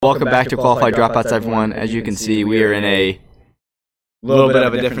Welcome back to Qualified Dropouts, everyone. As you can see, we are in a little bit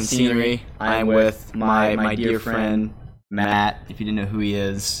of a different scenery. I'm with my dear friend, Matt. If you didn't know who he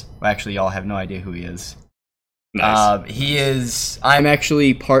is, well, actually, y'all have no idea who he is. Nice. I'm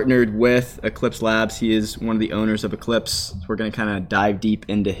actually partnered with Eclipse Labz. He is one of the owners of Eclipse. So we're going to kind of dive deep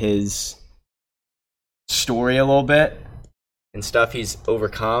into his story a little bit and stuff he's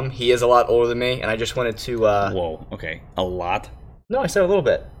overcome. He is a lot older than me, and I just wanted to... Whoa, okay. A lot? No, I said a little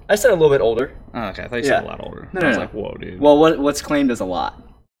bit. I said a little bit older. Oh, okay, I thought you said a lot older. No, I was no. like, whoa, dude. Well, what's claimed as a lot?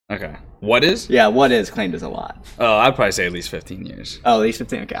 Okay. What is? Yeah, what is claimed as a lot? Oh, I'd probably say at least 15 years. Oh, at least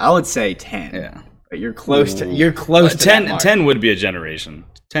 15. Okay, I would say 10. Yeah. But you're close to that 10, mark. 10 would be a generation.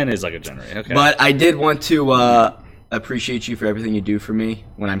 10 is like a generation. Okay. But I did want to appreciate you for everything you do for me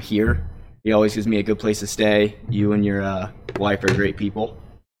when I'm here. He always gives me a good place to stay. You and your wife are great people.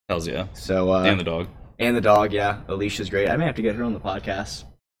 Hells yeah. So And the dog. And the dog, yeah. Alicia's great. I may have to get her on the podcast.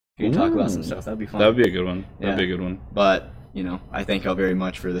 You can talk about some stuff. That'd be fun. That would be a good one. Yeah. That'd be a good one. But, you know, I thank y'all very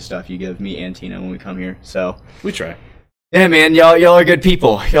much for the stuff you give me and Tina when we come here. So We try. yeah, man, y'all are good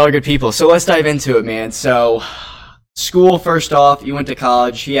people. Y'all are good people. So let's dive into it, man. So school, first off, you went to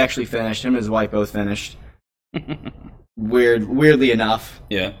college. He actually finished. Him and his wife both finished. Weirdly enough.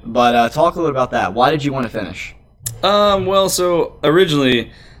 Yeah. But talk a little about that. Why did you want to finish? Well, so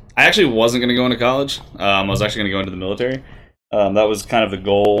originally, I actually wasn't going to go into college. I was actually going to go into the military. That was kind of the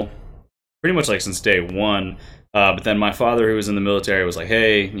goal, pretty much like since day one. But then my father, who was in the military, was like,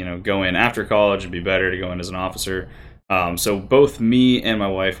 hey, you know, go in after college. It'd be better to go in as an officer. So both me and my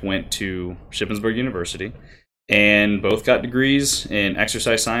wife went to Shippensburg University and both got degrees in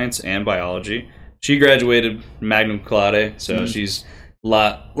exercise science and biology. She graduated magna cum laude, so she's a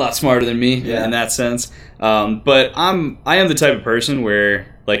lot smarter than me in that sense. But I am the type of person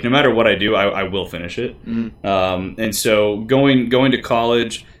where, like, no matter what I do, I will finish it. And so going to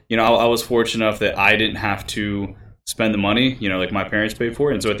college, you know, I was fortunate enough that I didn't have to spend the money, you know, like my parents paid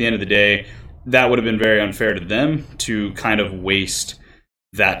for it. And so at the end of the day, that would have been very unfair to them to kind of waste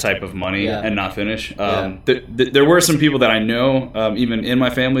that type of money and not finish. There were some people that I know, even in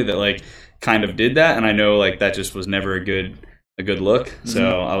my family, that like kind of did that, and I know like that just was never a good look.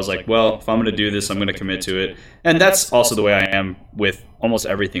 So I was like, well, if I'm going to do this, I'm going to commit to it. And that's also the way I am with almost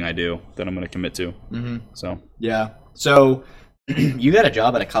everything I do that I'm going to commit to. So yeah. So you got a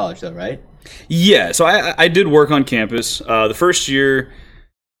job at a college though, right? Yeah. So I did work on campus. The first year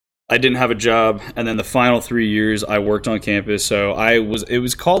I didn't have a job, and then the final 3 years I worked on campus. So it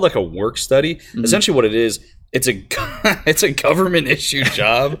was called like a work study. Essentially what it is, it's a government issued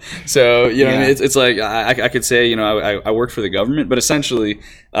job. So, you know, it's like I could say, you know, I worked for the government, but essentially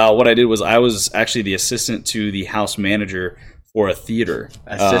what I did was I was actually the assistant to the house manager for a theater.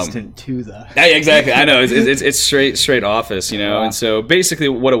 Assistant to the... Yeah, exactly. I know. It's straight office, you know. Wow. And so basically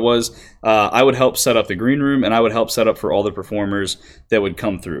what it was, I would help set up the green room, and I would help set up for all the performers that would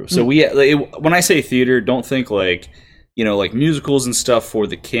come through. So when I say theater, don't think like, you know, like musicals and stuff for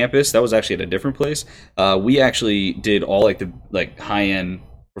the campus. That was actually at a different place. We actually did all like the high-end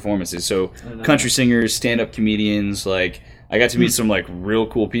performances. So country singers, stand-up comedians, like I got to meet some like real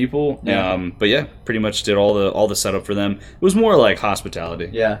cool people. But yeah, pretty much did all the setup for them. It was more like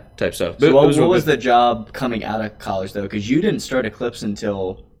hospitality type stuff. But so what was the job coming out of college though? Because you didn't start Eclipse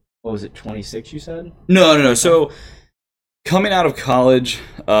until, what was it, 26 you said? No. So coming out of college,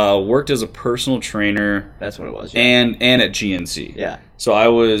 worked as a personal trainer. That's what it was. And at GNC. Yeah. So I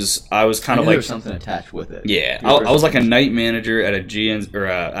was kind of like, there was something attached with it. Yeah, I was like a night manager at a GN or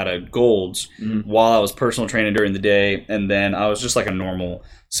at a Gold's while I was personal training during the day, and then I was just like a normal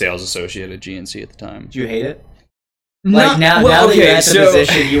sales associate at GNC at the time. Did you hate it? Like now that you're at the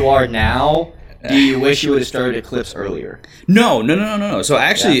position you are now, do you wish you would have started Eclipse earlier? No. So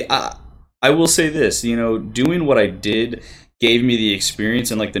actually, I will say this. You know, doing what I did gave me the experience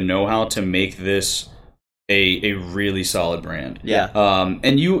and like the know-how to make this a really solid brand. Yeah.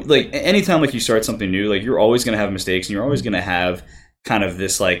 And you like anytime like you start something new, like you're always gonna have mistakes, and you're always gonna have kind of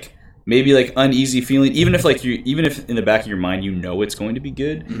this like maybe like uneasy feeling, even if in the back of your mind you know it's going to be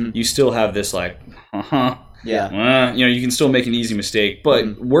good, you still have this like you know, you can still make an easy mistake.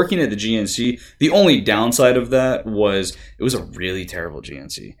 But working at the GNC, the only downside of that was it was a really terrible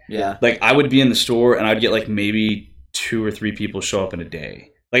GNC. Yeah. Like I would be in the store and I'd get like maybe 2 or 3 people show up in a day.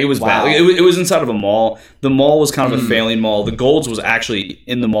 Like it was bad. Like, it was inside of a mall. The mall was kind of a failing mall. The Gold's was actually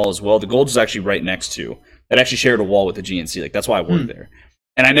in the mall as well. The Gold's was actually right next to. It actually shared a wall with the GNC. Like that's why I worked there.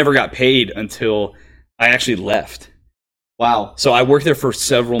 And I never got paid until I actually left. Wow. So I worked there for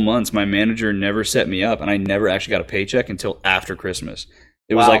several months. My manager never set me up, and I never actually got a paycheck until after Christmas.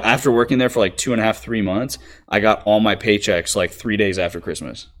 It was like after working there for like 2.5, 3 months, I got all my paychecks like 3 days after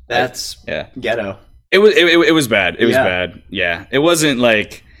Christmas. That's ghetto. It was bad. It was bad. Yeah. It wasn't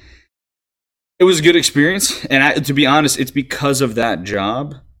like, it was a good experience. And to be honest, it's because of that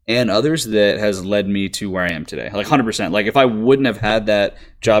job and others that has led me to where I am today. Like 100%. Like if I wouldn't have had that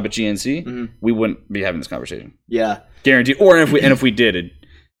job at GNC, we wouldn't be having this conversation. Yeah. Guaranteed. Or if we did, it'd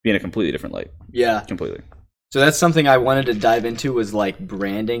be in a completely different light. Yeah. Completely. So that's something I wanted to dive into, was like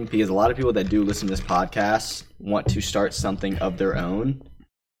branding, because a lot of people that do listen to this podcast want to start something of their own.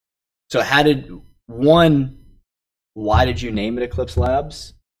 So why did you name it Eclipse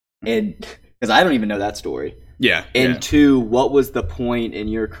Labz? And because I don't even know that story. Yeah. And two, what was the point in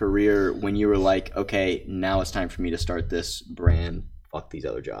your career when you were like, okay, now it's time for me to start this brand, fuck these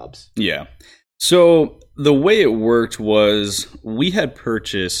other jobs? Yeah. So the way it worked was we had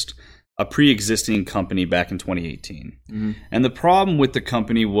purchased a pre-existing company back in 2018. And the problem with the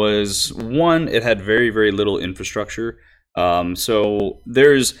company was, one, it had very, very little infrastructure. So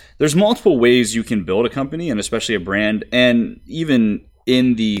there's multiple ways you can build a company, and especially a brand. And even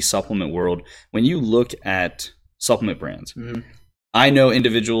in the supplement world, when you look at supplement brands, I know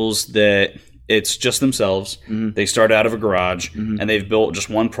individuals that it's just themselves. They start out of a garage and they've built just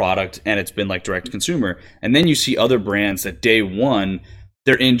one product, and it's been like direct to consumer. And then you see other brands that day one,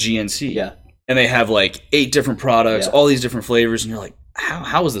 they're in GNC. Yeah. And they have like 8 different products, all these different flavors, and you're like,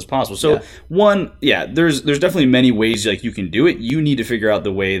 how is this possible? So there's definitely many ways like you can do it. You need to figure out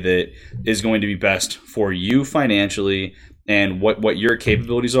the way that is going to be best for you financially and what your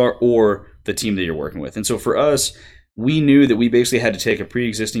capabilities are, or the team that you're working with. And so for us, we knew that we basically had to take a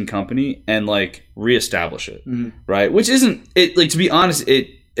pre-existing company and like reestablish it, right? Which isn't it, like, to be honest, it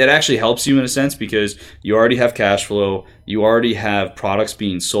actually helps you in a sense, because you already have cash flow, you already have products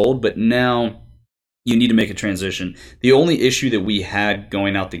being sold, but now you need to make a transition. The only issue that we had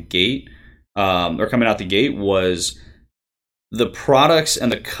going out the gate, or coming out the gate, was the products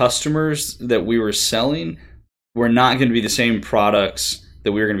and the customers that we were selling were not going to be the same products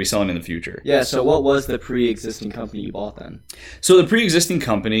that we were going to be selling in the future. Yeah, so what was the pre-existing company you bought then? So the pre-existing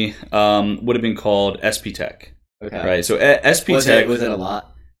company would have been called SP Tech. Okay. Right, so SP Tech... Was it a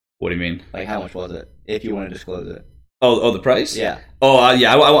lot? What do you mean? Like, how much was it, if you want to disclose it? Oh, the price? Yeah. Oh,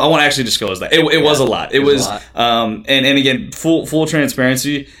 yeah. I want to actually disclose that. It was a lot. It was a lot. And again, full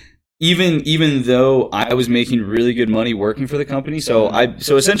transparency. Even though I was making really good money working for the company, so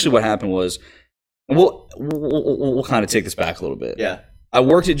essentially what happened was, we'll kind of take this back a little bit. Yeah. I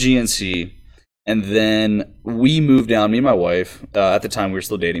worked at GNC, and then we moved down. Me and my wife, at the time we were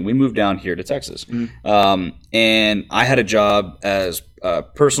still dating, we moved down here to Texas. And I had a job as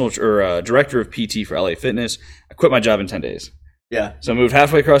personal director of PT for LA Fitness. I quit my job in 10 days. Yeah. So I moved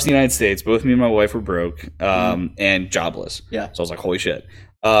halfway across the United States. Both me and my wife were broke and jobless. Yeah. So I was like, holy shit.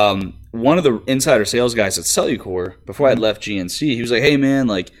 One of the insider sales guys at Cellucor, before I left GNC, he was like, hey man,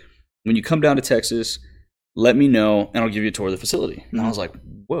 like, when you come down to Texas, let me know and I'll give you a tour of the facility. And I was like,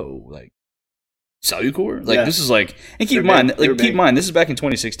 whoa, like, Cellucor? Like, this is like, and keep in mind, this is back in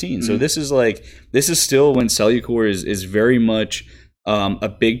 2016. So this is still when Cellucor is very much a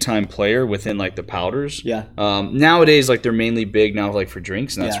big time player within like the powders. Yeah. Nowadays, like, they're mainly big now like for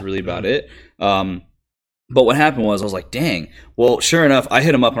drinks, and that's really about it. But what happened was, I was like, dang. Well, sure enough, I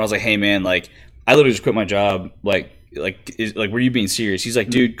hit him up and I was like, hey man, like, I literally just quit my job. Like, were you being serious? He's like,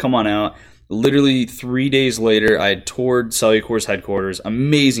 dude, come on out. Literally 3 days later, I had toured Cellucor's headquarters.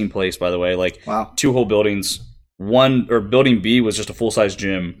 Amazing place, by the way. Like, 2 whole buildings. Building B was just a full size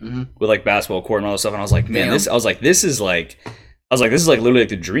gym with like basketball court and all this stuff. And I was like, man, this is like literally like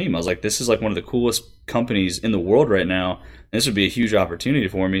the dream. I was like, this is like one of the coolest companies in the world right now. And this would be a huge opportunity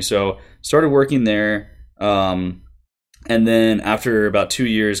for me. So started working there. And then after about 2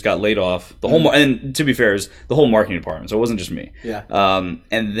 years, got laid off. The whole and to be fair, it was the whole marketing department, so it wasn't just me. Yeah.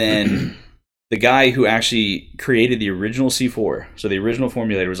 And then the guy who actually created the original C4, so the original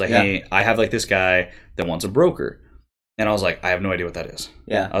formulator, was like, hey, I have like this guy that wants a broker. And I was like, I have no idea what that is.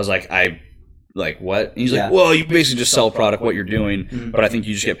 Yeah. I was like, what? And he's like, well, you basically just sell product, what you're doing, but I think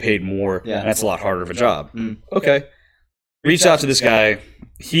you just get paid more, and that's a lot harder of a job. Okay. Reached out to this guy.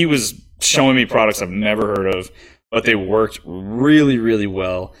 He was showing me products I've never heard of, but they worked really, really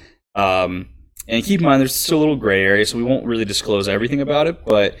well. And keep in mind, there's still a little gray area, so we won't really disclose everything about it,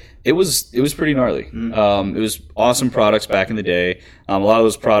 but it was pretty gnarly. It was awesome products back in the day. A lot of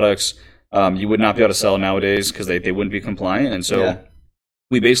those products you would not be able to sell nowadays because they wouldn't be compliant. And so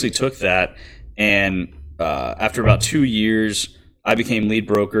we basically took that, and after about 2 years, I became lead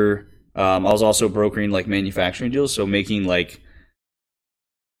broker. I was also brokering like manufacturing deals, so making like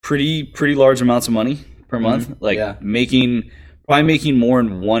pretty large amounts of money per month, making probably making more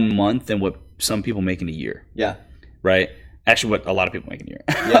in 1 month than what some people make in a year. Yeah. Right? Actually, what a lot of people make in a year.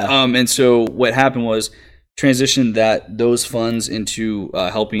 Yeah. And so what happened was transitioned those funds into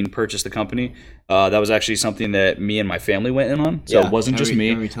helping purchase the company. That was actually something that me and my family went in on. So it wasn't just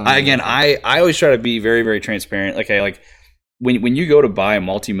me. I always try to be very, very transparent. Like when you go to buy a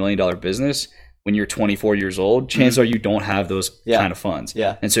multi-million-dollar business, when you're 24 years old, chances are you don't have those kind of funds.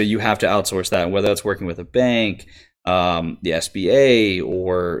 Yeah. And so you have to outsource that, whether that's working with a bank, the SBA,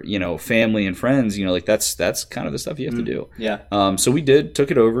 or family and friends. Like that's kind of the stuff you have to do. Yeah. So we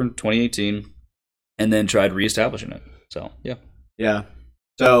took it over in 2018, and then tried reestablishing it. So yeah.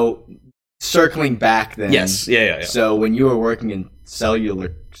 So circling back then. Yes. Yeah. So when you were working in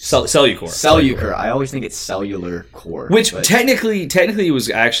Cellucor. I always think it's Cellular Core. Which technically it was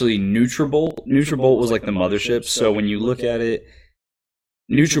actually Nutrabolt. Nutrabolt was like the mothership. So when you look at it,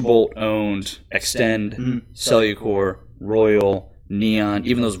 Nutrabolt owned Extend, Cellucor, Royal, Neon,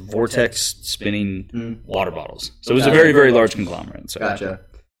 even those Vortex spinning water bottles. So it was a very, very large conglomerate. So. Gotcha.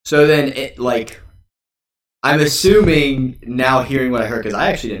 So then I'm assuming now hearing what I heard, because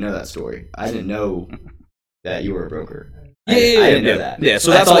I actually didn't know that story. I didn't know that you were a broker. I didn't know that. Yeah,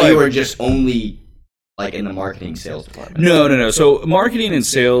 so I that's thought why you were just only like in the marketing sales department. No. So marketing and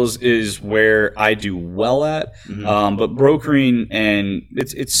sales is where I do well at. But brokering and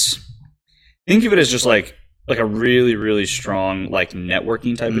it's think of it as just like a really, really strong like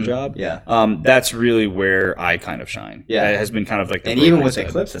networking type of job. Yeah. That's really where I kind of shine. Yeah. It has been kind of like the and even with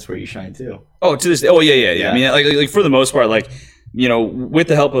Eclipse, that's where you shine too. Oh, to this. Oh, yeah. I mean, like for the most part, like. With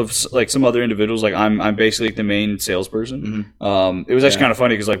the help of like some other individuals, like I'm basically like the main salesperson. It was actually kind of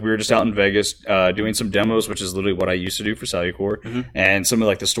funny because like we were just out in Vegas doing some demos, which is literally what I used to do for Cellucor. And some of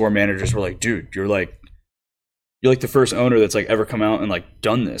like the store managers were like, "Dude, you're like the first owner that's like ever come out and like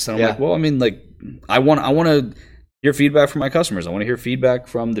done this." And I'm like, "Well, I mean, like I want to hear feedback from my customers. I want to hear feedback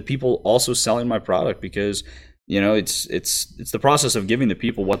from the people also selling my product because." It's the process of giving the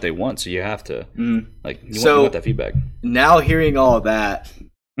people what they want, so you have to you want that feedback. Now hearing all of that,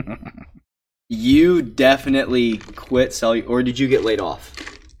 you definitely quit Cellucor, or did you get laid off?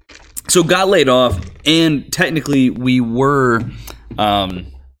 So got laid off, and technically we were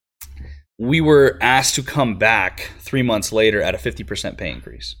asked to come back 3 months later at a 50% pay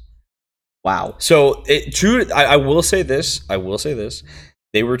increase. Wow. So I will say this.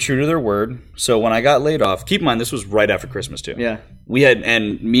 They were true to their word. So when I got laid off, keep in mind this was right after Christmas too. Yeah.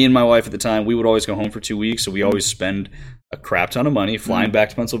 And me and my wife at the time, we would always go home for 2 weeks. So we always spend a crap ton of money flying back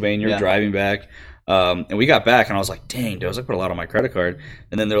to Pennsylvania, driving back. And we got back and I was like, dang, dude, I put a lot on my credit card.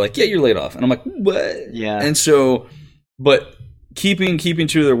 And then they're like, yeah, you're laid off. And I'm like, what? Yeah. And so, but keeping true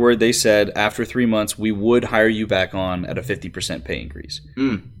to their word, they said after 3 months, we would hire you back on at a 50% pay increase,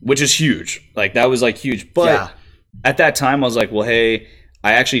 which is huge. Like that was like huge. But at that time I was like, well, hey,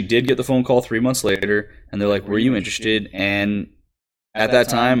 I actually did get the phone call 3 months later, and they're like, "Were you interested?" And at that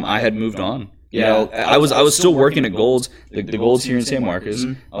time, I had moved on. I was still working at Gold's, the Gold's here in San Marcos.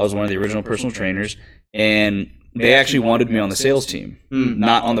 I was one of the original personal trainers, and they actually wanted me on the sales team,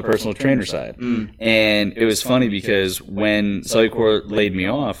 not on the personal trainer side. And it was funny because when Cellucor laid me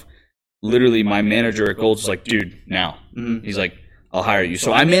off, literally my manager at Gold's was like, "Dude, now." He's like, "I'll hire you."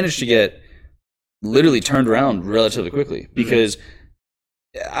 So I managed to get literally turned around relatively quickly because.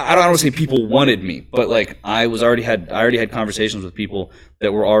 I don't want to say people wanted me, but like I already had conversations with people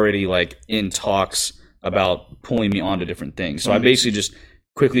that were already like in talks about pulling me onto different things. So I basically just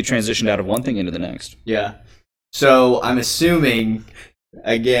quickly transitioned out of one thing into the next. Yeah. So I'm assuming,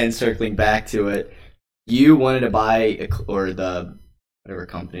 again, circling back to it, you wanted to buy the whatever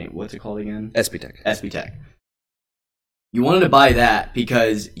company, what's it called again? SB Tech. You wanted to buy that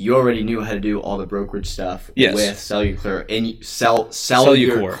because you already knew how to do all the brokerage stuff with Cellucor and Cellucor.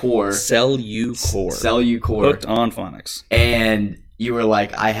 Hooked on phonics. And you were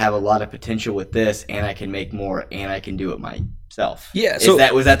like, I have a lot of potential with this, and I can make more, and I can do it myself. Yeah. So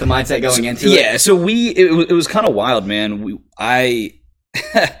was that the mindset going into it? Yeah. So it was kind of wild, man.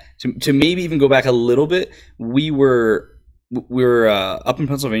 To maybe even go back a little bit, we were up in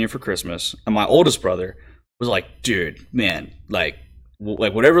Pennsylvania for Christmas, and my oldest brother was like, dude, man, like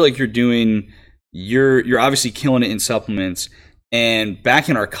whatever like you're doing, you're obviously killing it in supplements. And back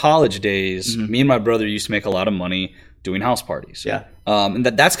in our college days, me and my brother used to make a lot of money doing house parties. Yeah. And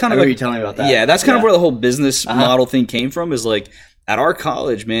that's kind of like you telling me about that. Yeah, that's kind of where the whole business model thing came from. Is like at our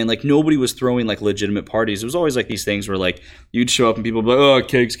college, man, like nobody was throwing like legitimate parties. It was always like these things where like you'd show up and people would be like, oh,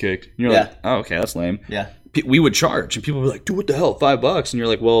 cake's kicked. And you're like, oh, okay, that's lame. Yeah. We would charge, and people would be like, dude, what the hell, $5? And you're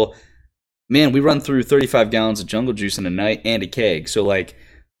like, well. Man, we run through 35 gallons of jungle juice in a night and a keg. So, like,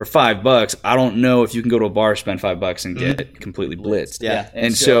 for $5, I don't know if you can go to a bar, spend $5 and get completely blitzed. Yeah.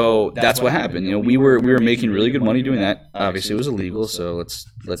 And so that's what happened. You know, we were making really good money doing that. Obviously, it was illegal, so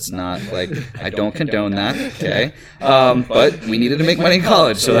let's not like I don't condone that. Okay, but we needed to make money in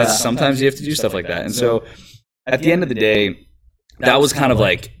college, so that's sometimes you have to do stuff like that. And so at the end of the day, that was kind of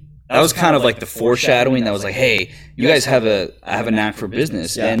like the foreshadowing. That was like, hey, you guys have a knack for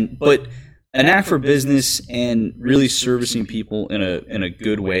business, but a knack for business and really servicing people in a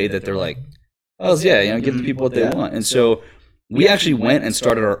good way that they're like, oh yeah, you know, give the people what they want. And so we actually went and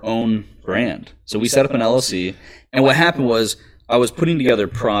started our own brand. So we set up an LLC, and what happened was I was putting together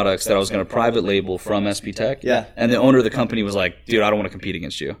products that I was going to private label from SP Tech. Yeah. And the owner of the company was like, dude, I don't want to compete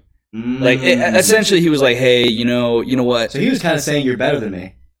against you. Like essentially, he was like, hey, you know what? So he was kind of saying you're better than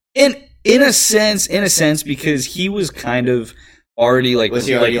me. In a sense, because he was kind of already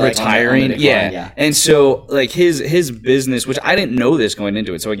retiring. Yeah. And so like his business, which I didn't know this going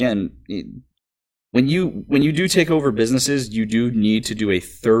into it. So again, when you do take over businesses, you do need to do a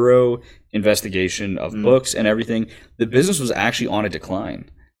thorough investigation of books and everything. The business was actually on a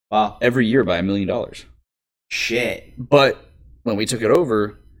decline. Wow. Every year by $1 million. Shit. But when we took it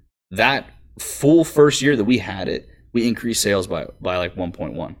over, that full first year that we had it, we increased sales by like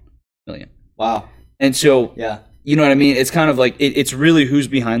 1.1 million. Wow. And so, yeah, you know what I mean? It's kind of like, it's really who's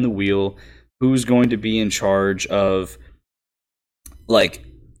behind the wheel, who's going to be in charge of like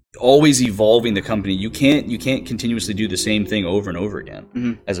always evolving the company. You can't continuously do the same thing over and over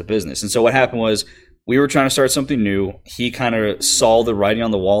again as a business. And so what happened was we were trying to start something new. He kind of saw the writing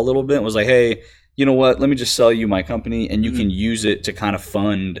on the wall a little bit and was like, hey, you know what? Let me just sell you my company and you can use it to kind of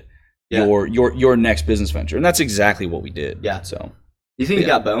fund your next business venture. And that's exactly what we did. Yeah. So you think he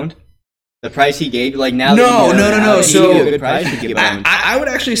got boned? The price he gave, like now? No. So a good price, I would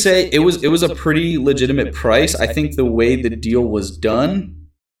actually say it was a pretty legitimate price. I think the way the deal was done,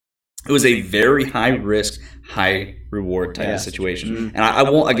 it was a very high risk, high reward type of situation. And I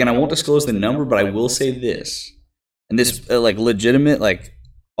won't disclose the number, but I will say this, and this like legitimate, like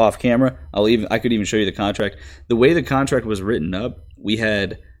off camera. I could even show you the contract. The way the contract was written up, we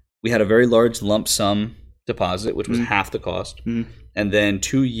had a very large lump sum deposit, which was half the cost, and then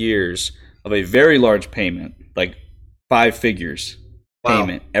 2 years of a very large payment, like 5 figures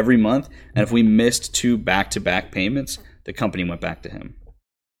payment every month. And if we missed 2 back-to-back payments, the company went back to him.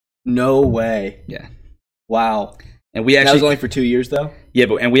 No way. Yeah. Wow. And we actually, that was only for 2 years though? Yeah,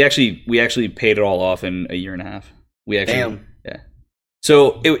 and we actually paid it all off in a year and a half. Damn. Yeah.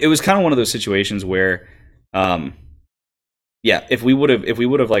 So it was kind of one of those situations where if we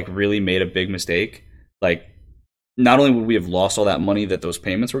would have like really made a big mistake, like not only would we have lost all that money that those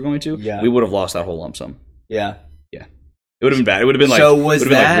payments were going to, we would have lost that whole lump sum. Yeah. Yeah. It would have been bad. It would have been like,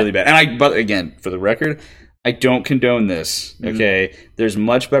 really bad. But again, for the record, I don't condone this. Okay. There's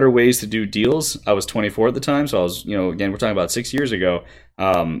much better ways to do deals. I was 24 at the time. So I was, again, we're talking about 6 years ago,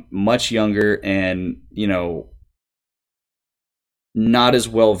 much younger and, not as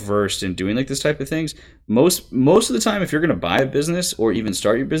well versed in doing like this type of things. Most of the time, if you're going to buy a business or even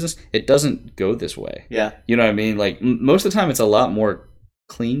start your business, it doesn't go this way. Yeah. You know what I mean? Like most of the time, it's a lot more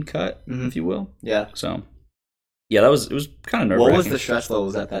clean cut, if you will. Yeah. So, yeah, it was kind of nerve-wracking. What was the stress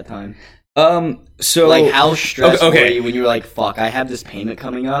levels at that time? So like how stressed were you when you were like, fuck, I have this payment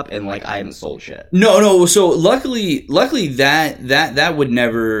coming up and like I haven't sold shit? No. So luckily that would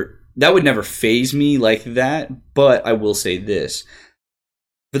never faze me like that. But I will say this.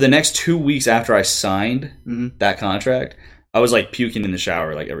 For the next 2 weeks after I signed that contract, I was like puking in the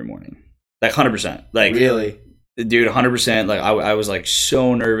shower like every morning. Like 100%. Like really? Dude, 100%. Like I was like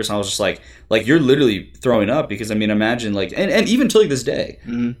so nervous. I was just like you're literally throwing up because I mean imagine like and even till like this day,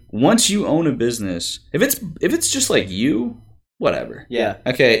 once you own a business, if it's just like you, whatever. Yeah.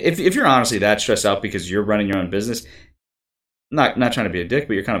 Okay. If you're honestly that stressed out because you're running your own business, not trying to be a dick,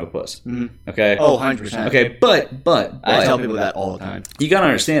 but you're kind of a puss. Okay. Oh, 100%. Okay, but I tell people that all the time. You gotta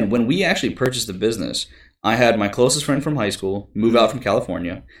understand, when we actually purchased the business, I had my closest friend from high school move out from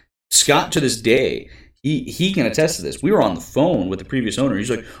California. Scott, to this day, he can attest to this. We were on the phone with the previous owner. He's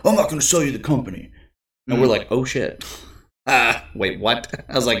like, I'm not going to sell you the company. And we're like, oh shit. Wait, what?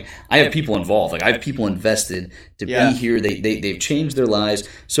 I was like, I have people involved. Like I have people invested to be here. They've changed their lives.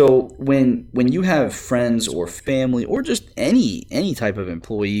 So when you have friends or family or just any type of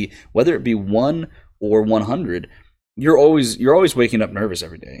employee, whether it be 1 or 100, you're always waking up nervous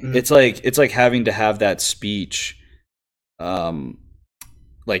every day. It's like having to have that speech.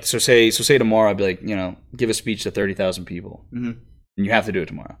 Like so say tomorrow I'd be like, give a speech to 30,000 people. And you have to do it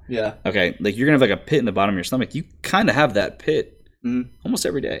tomorrow. Yeah. Okay. Like you're gonna have like a pit in the bottom of your stomach. You kind of have that pit almost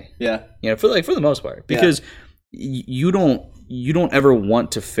every day. Yeah. For the most part, because you don't you don't ever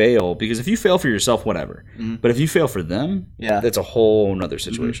want to fail, because if you fail for yourself, whatever. Mm-hmm. But if you fail for them, that's a whole nother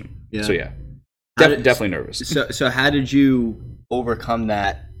situation. Mm-hmm. Yeah. So yeah, definitely nervous. So how did you overcome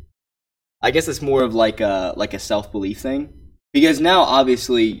that? I guess it's more of like a self-belief thing, because now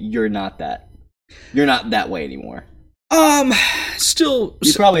obviously you're not that way anymore. Still,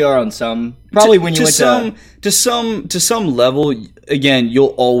 you probably are on some. Probably when you went to some level. Again,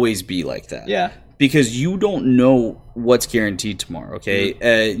 you'll always be like that. Yeah. Because you don't know what's guaranteed tomorrow. Okay.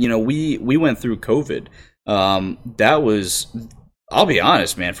 Mm-hmm. We went through COVID. That was, I'll be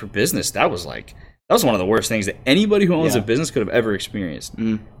honest, man. For business, that was one of the worst things that anybody who owns a business could have ever experienced.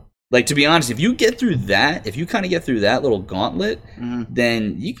 Mm-hmm. Like, to be honest, if you kind of get through that little gauntlet,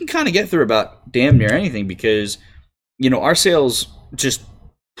 then you can kind of get through about damn near anything, because our sales just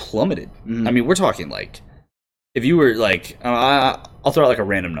plummeted. Mm-hmm. I mean, we're talking like, if you were like, I'll throw out like a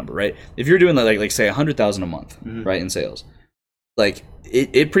random number, right? If you're doing like say $100,000 a month, right, in sales, like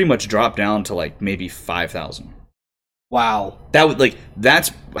it pretty much dropped down to like maybe 5,000. Wow.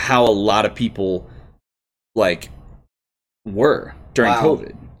 That's how a lot of people were during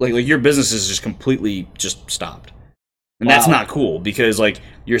COVID. Like your business is just completely just stopped. And that's not cool, because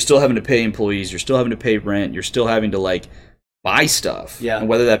you're still having to pay employees, you're still having to pay rent, you're still having to buy stuff. Yeah. And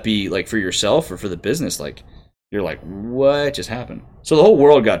whether that be for yourself or for the business, you're like, what just happened? So the whole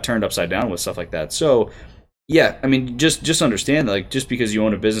world got turned upside down with stuff like that. So yeah, I mean, just understand that just because you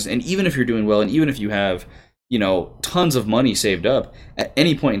own a business, and even if you're doing well, and even if you have tons of money saved up at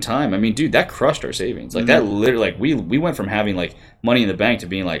any point in time, I mean, dude, that crushed our savings. That literally, we went from having money in the bank to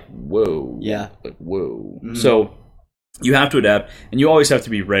being whoa. Yeah. Whoa. Mm-hmm. So you have to adapt, and you always have to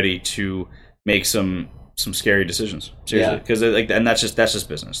be ready to make some scary decisions. Seriously. Because and that's just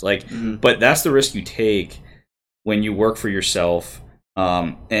business. But that's the risk you take when you work for yourself.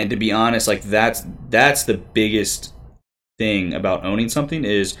 And to be honest, that's the biggest thing about owning something,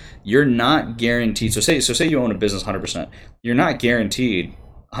 is you're not guaranteed. So say you own a business 100%. You're not guaranteed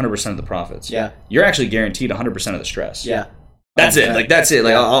 100% of the profits. Yeah. You're actually guaranteed 100% of the stress. Yeah. That's it. That's it.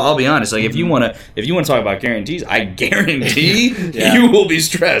 I'll be honest. If you want to talk about guarantees, I guarantee you will be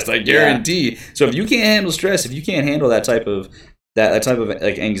stressed. I guarantee. Yeah. So if you can't handle stress, if you can't handle that type of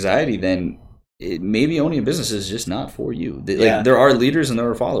anxiety, then maybe owning a business is just not for you. There are leaders and there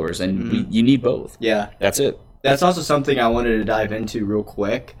are followers, and you need both. Yeah. That's it. That's also something I wanted to dive into real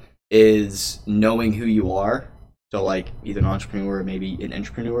quick, is knowing who you are. So either an entrepreneur or maybe an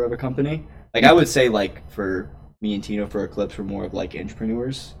entrepreneur of a company. I would say for me and Tino, for Eclipse, we're more of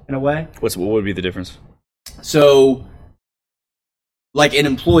entrepreneurs in a way. What would be the difference? So an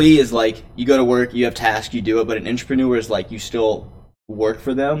employee is you go to work, you have tasks, you do it, but an entrepreneur is you still work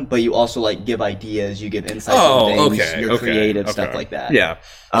for them, but you also give ideas, you give insights on things, you're creative, stuff like that. Yeah.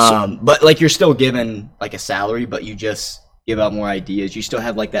 But you're still given a salary, but you just give out more ideas. You still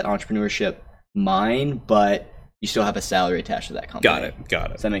have that entrepreneurship mind, but you still have a salary attached to that company.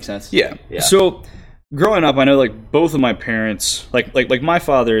 Got it. Does that make sense? Yeah. So growing up, I know both of my parents, my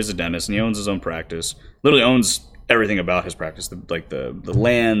father is a dentist and he owns his own practice. Literally owns everything about his practice, the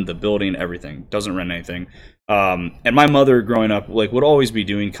land, the building, everything. Doesn't rent anything. And my mother, growing up, would always be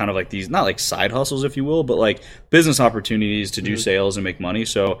doing kind of these, not side hustles, if you will, but business opportunities to do sales and make money.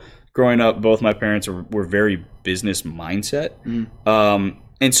 So growing up, both my parents were very business mindset.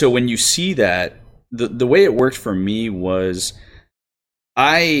 And so when you see that, the way it worked for me was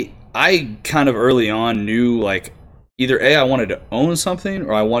I kind of early on knew either I wanted to own something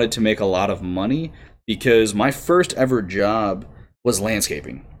or I wanted to make a lot of money, because my first ever job was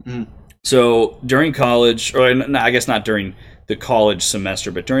landscaping. So during college, or I guess not during the college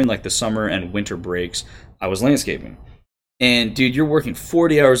semester, but during the summer and winter breaks, I was landscaping. And dude, you're working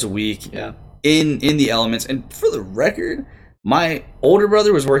 40 hours a week in the elements. And for the record, my older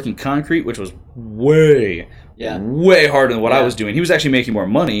brother was working concrete, which was way harder than what I was doing. He was actually making more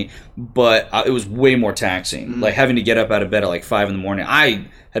money, but it was way more taxing. Having to get up out of bed at 5 a.m. I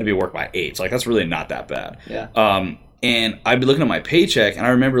had to be at work by 8. So that's really not that bad. Yeah. And I'd be looking at my paycheck, and I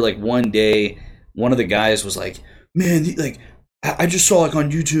remember one day, one of the guys was like, "Man, I just saw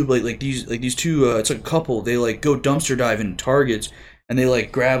on YouTube these two it's a couple, they go dumpster dive in Targets, and they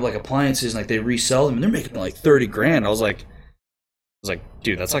grab appliances and they resell them, and they're making $30,000." I was like,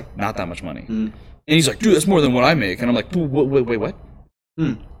 dude, that's not that much money. And he's like, dude, that's more than what I make. And I'm like, wait, what?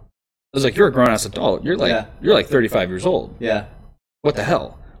 I was like, you're a grown ass adult. You're you're 35 years old. Yeah. What the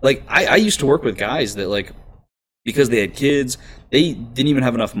hell? I used to work with guys that because they had kids, they didn't even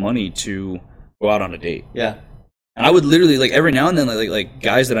have enough money to go out on a date. Yeah. And I would literally every now and then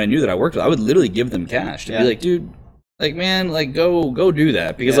guys that I knew that I worked with, I would literally give them cash to be dude, Like, man, like go do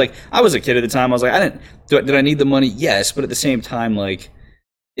that. Because Yeah. like I was a kid at the time. I was like, did I need the money? Yes, but at the same time, like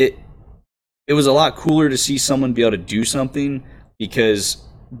it was a lot cooler to see someone be able to do something because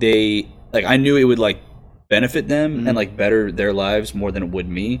I knew it would like benefit them and like better their lives more than it would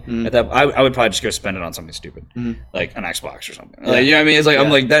me. At that, I would probably just go spend it on something stupid, like an Xbox or something. Like, you know what I mean? It's like I'm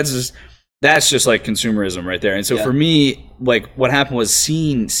like that's just like consumerism right there. And so for me, like what happened was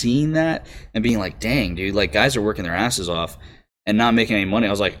seeing that and being like, dang, dude, like guys are working their asses off and not making any money. I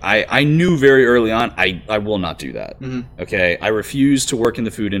was like, I knew very early on, I will not do that. Okay, I refused to work in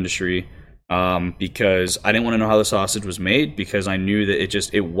the food industry. Because I didn't want to know how the sausage was made, because I knew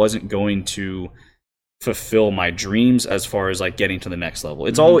that it wasn't going to fulfill my dreams as far as like getting to the next level.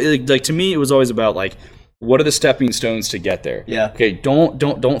 It's all like to me, it was always about like, what are the stepping stones to get there? Yeah. Okay.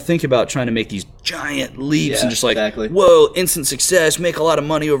 Don't think about trying to make these giant leaps and just like, whoa, instant success, make a lot of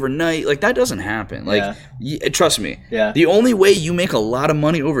money overnight. Like that doesn't happen. Like, trust me. Yeah. The only way you make a lot of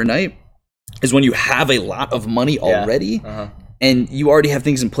money overnight is when you have a lot of money already. And you already have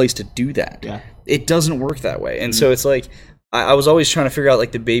things in place to do that. Yeah. It doesn't work that way. And so it's like, I was always trying to figure out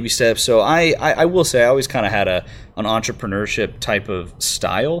like the baby steps. So I will say I always kind of had an entrepreneurship type of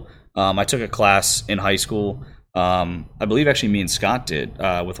style. I took a class in high school. I believe actually me and Scott did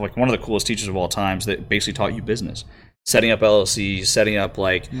with like one of the coolest teachers of all times that basically taught you business. Setting up LLCs, setting up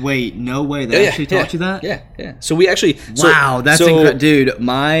like... Wait, no way. They actually taught you that? Yeah. So we actually... Wow, that's incredible. Dude,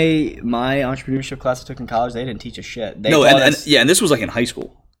 my entrepreneurship class I took in college, they didn't teach us shit. And this was like in high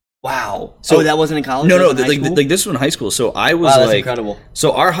school. Wow. So that wasn't in college? No, like this was in high school. So I was that's incredible.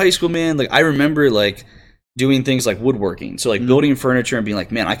 So our high school, man, like I remember like doing things like woodworking. So like building furniture and being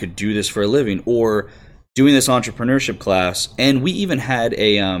like, man, I could do this for a living. Or doing this entrepreneurship class. And we even had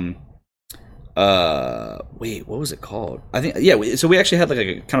a... wait, what was it called? I think so we actually had like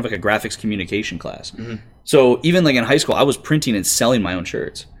a kind of like a graphics communication class. So even like in high school I was printing and selling my own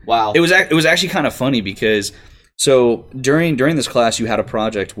shirts. Wow. It was actually kind of funny because so during this class you had a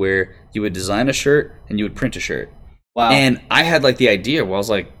project where you would design a shirt and you would print a shirt. Wow. And I had like the idea where I was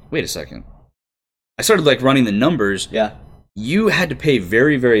like, wait a second. I started like running the numbers. Yeah. You had to pay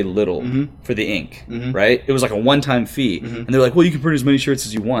very, very little for the ink, right? It was like a one-time fee. And they're like, well, you can print as many shirts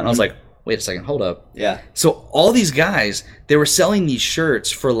as you want. And I was like, wait a second, hold up. Yeah. So all these guys, they were selling these shirts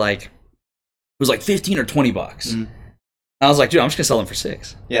for like, it was like 15 or 20 bucks. I was like, dude, I'm just gonna sell them for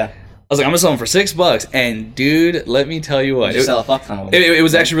 $6. Yeah. I was like, I'm gonna sell them for $6. And dude, let me tell you what. Sell a fuck ton of them. It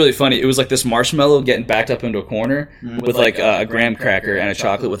was actually really funny. It was like this marshmallow getting backed up into a corner with like a graham cracker and a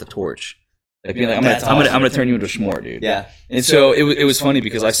chocolate with a torch. Like being like, I'm gonna turn you into a s'more, dude. Yeah. And so it was funny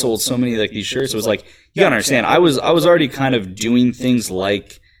because I sold so many like these shirts. It was like, you gotta understand, I was already kind of doing things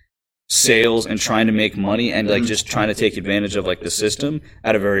like sales and trying to make money and like just trying to take advantage of like the system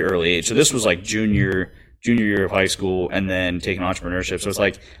at a very early age. So this was like junior year of high school and then taking entrepreneurship. So it's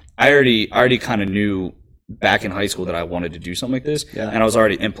like I already kind of knew back in high school that I wanted to do something like this, and I was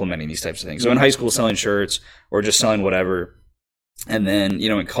already implementing these types of things. So in high school selling shirts or just selling whatever, and then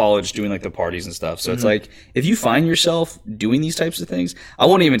in college doing like the parties and stuff. So it's like if you find yourself doing these types of things, I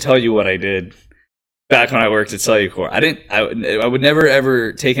won't even tell you what I did back when I worked at Cellucor. I would never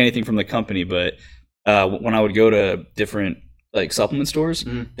ever take anything from the company, but when I would go to different like supplement stores,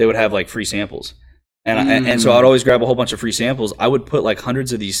 they would have like free samples, and so I'd always grab a whole bunch of free samples. I would put like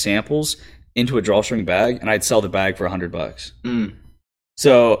hundreds of these samples into a drawstring bag, and I'd sell the bag for $100.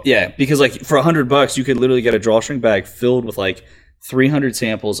 So yeah, because like for $100, you could literally get a drawstring bag filled with like 300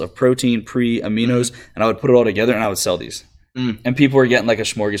 samples of protein, aminos, and I would put it all together and I would sell these. And people were getting like a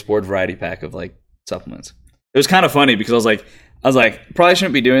smorgasbord variety pack of like supplements. It was kind of funny because I was like, probably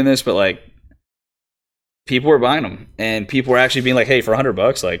shouldn't be doing this, but like people were buying them and people were actually being like, hey, for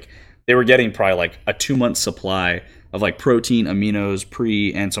 $100, like they were getting probably like a 2-month supply of like protein, aminos,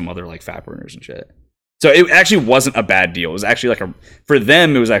 and some other like fat burners and shit. So it actually wasn't a bad deal. It was actually like for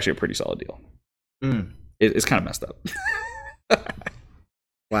them, it was actually a pretty solid deal. It's kind of messed up.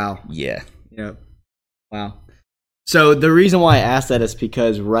 Wow. Yeah. Yep. Wow. So the reason why I asked that is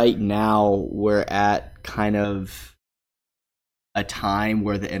because right now we're at kind of a time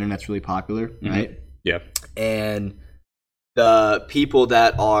where the internet's really popular, right? Yeah. And the people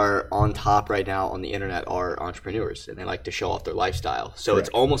that are on top right now on the internet are entrepreneurs, and they like to show off their lifestyle. So Correct.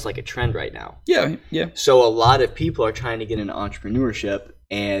 It's almost like a trend right now. Yeah. So a lot of people are trying to get into entrepreneurship,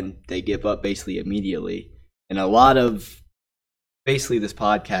 and they give up basically immediately. And a lot of basically this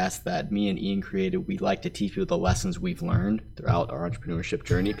podcast that me and Ian created, we like to teach people the lessons we've learned throughout our entrepreneurship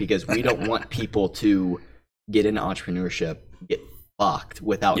journey, because we don't want people to get into entrepreneurship, get fucked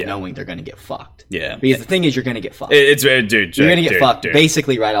without knowing they're going to get fucked. Yeah. Because the thing is, you're going to get fucked. It's dude. You're going to get fucked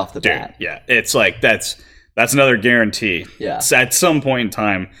basically right off the bat. Yeah. It's like that's that's another guarantee. Yeah. So at some point in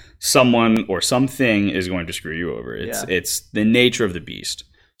time, someone or something is going to screw you over. It's the nature of the beast.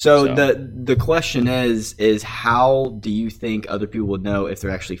 So the question is how do you think other people would know if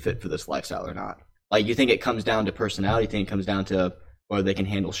they're actually fit for this lifestyle or not? Like, you think it comes down to personality? You think it comes down to whether they can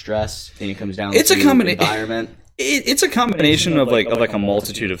handle stress? You think it comes down to environment? It's a combination of like a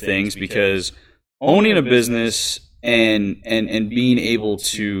multitude of things, because owning a business and being able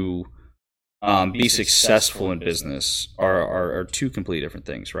to be successful in business are two completely different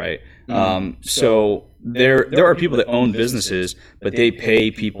things, right? So there are people that own businesses, but they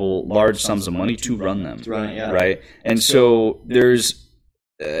pay people large sums of money to run them, right? And so there's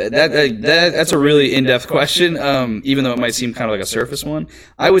that's a really in-depth question, even though it might seem kind of like a surface one.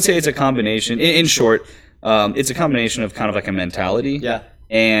 I would say it's a combination. In short, it's a combination of kind of like a mentality,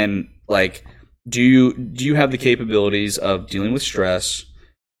 and like, do you have the capabilities of dealing with stress?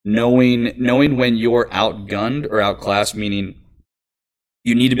 Knowing when you're outgunned or outclassed, meaning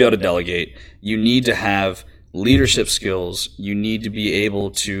you need to be able to delegate, you need to have leadership skills, you need to be able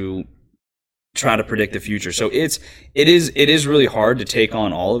to try to predict the future. So it is really hard to take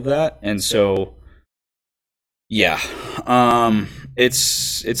on all of that, and so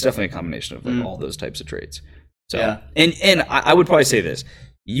it's definitely a combination of like all those types of traits. So and I would probably say this: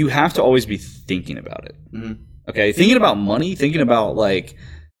 you have to always be thinking about it. Okay, thinking about money, thinking about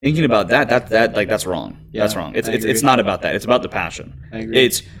that like that's wrong. That's wrong. It's not about that. It's about the passion.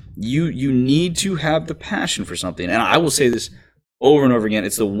 It's you need to have the passion for something. And I will say this over and over again.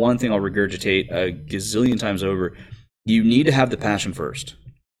 It's the one thing I'll regurgitate a gazillion times over. You need to have the passion first.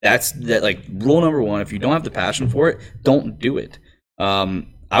 That's like rule number one. If you don't have the passion for it, don't do it.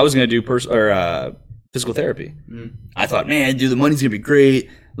 I was gonna do physical therapy. I thought, man, dude, the money's gonna be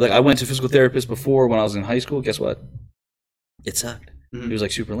great. Like, I went to physical therapist before when I was in high school. Guess what? It sucked. It was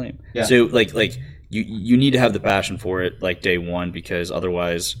like super lame. So like you need to have the passion for it like day one, because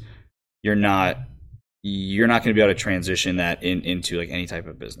otherwise you're not going to be able to transition that into like any type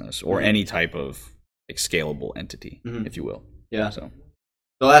of business or any type of like scalable entity, if you will. So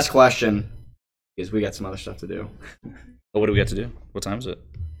the last question is, we got some other stuff to do. What do we got to do? What time is it?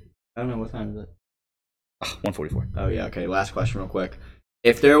 I don't know. What time is it? 1:44. Oh yeah. Okay. Last question, real quick.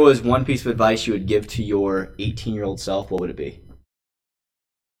 If there was one piece of advice you would give to your 18-year-old self, what would it be?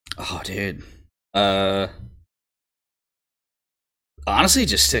 Oh, dude. Honestly,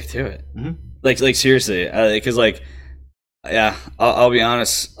 just stick to it. Like seriously, because I'll be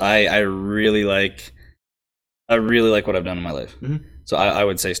honest. I really like what I've done in my life. So I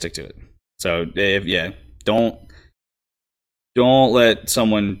would say stick to it. So don't let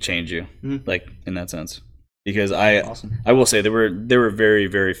someone change you, like, in that sense. Because I will say there were very,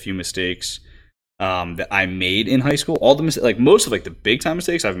 very few mistakes that I made in high school. All the most of like the big time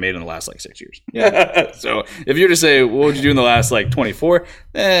mistakes I've made in the last like 6 years. So if you were to say, what would you do in the last like 24, or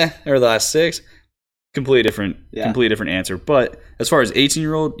the last 6, completely different answer. But as far as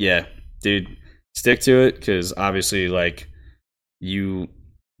 18-year-old, dude, stick to it, because obviously like you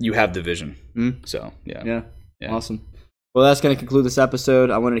have the vision. So yeah. Awesome. Well, that's going to conclude this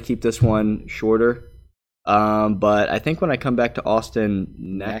episode. I wanted to keep this one shorter. But I think when I come back to Austin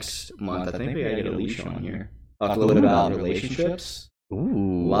next month, I think we gotta get Alicia on here. Talk a little bit about relationships.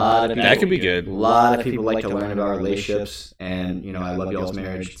 Ooh, that could be good. A lot of people like to learn about relationships, and I love y'all's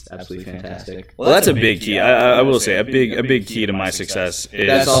marriage. It's absolutely fantastic. Well, that's a big key. I will say a big key to my success is.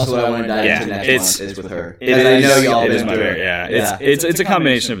 That's also what I want to dive into next month, is with her. I know y'all been through it. It's a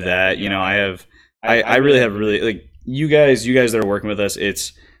combination of that. I really have like you guys that are working with us.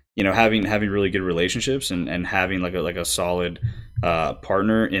 It's having really good relationships and having like a solid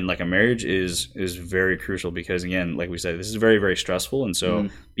partner in like a marriage is very crucial, because again, like we said, this is very, very stressful, and so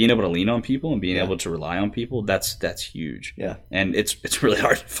being able to lean on people and being able to rely on people, that's huge. And it's really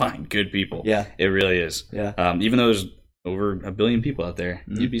hard to find good people. It really is. Even though there's over 1 billion people out there,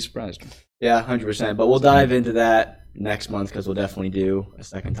 you'd be surprised. 100%. But we'll dive into that next month, because we'll definitely do a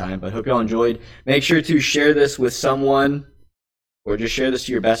second time. But hope y'all enjoyed. Make sure to share this with someone, or just share this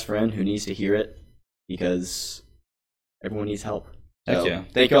to your best friend who needs to hear it, because everyone needs help. So,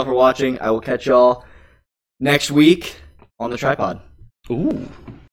 thank you all for watching. I will catch y'all next week on the tripod. Ooh.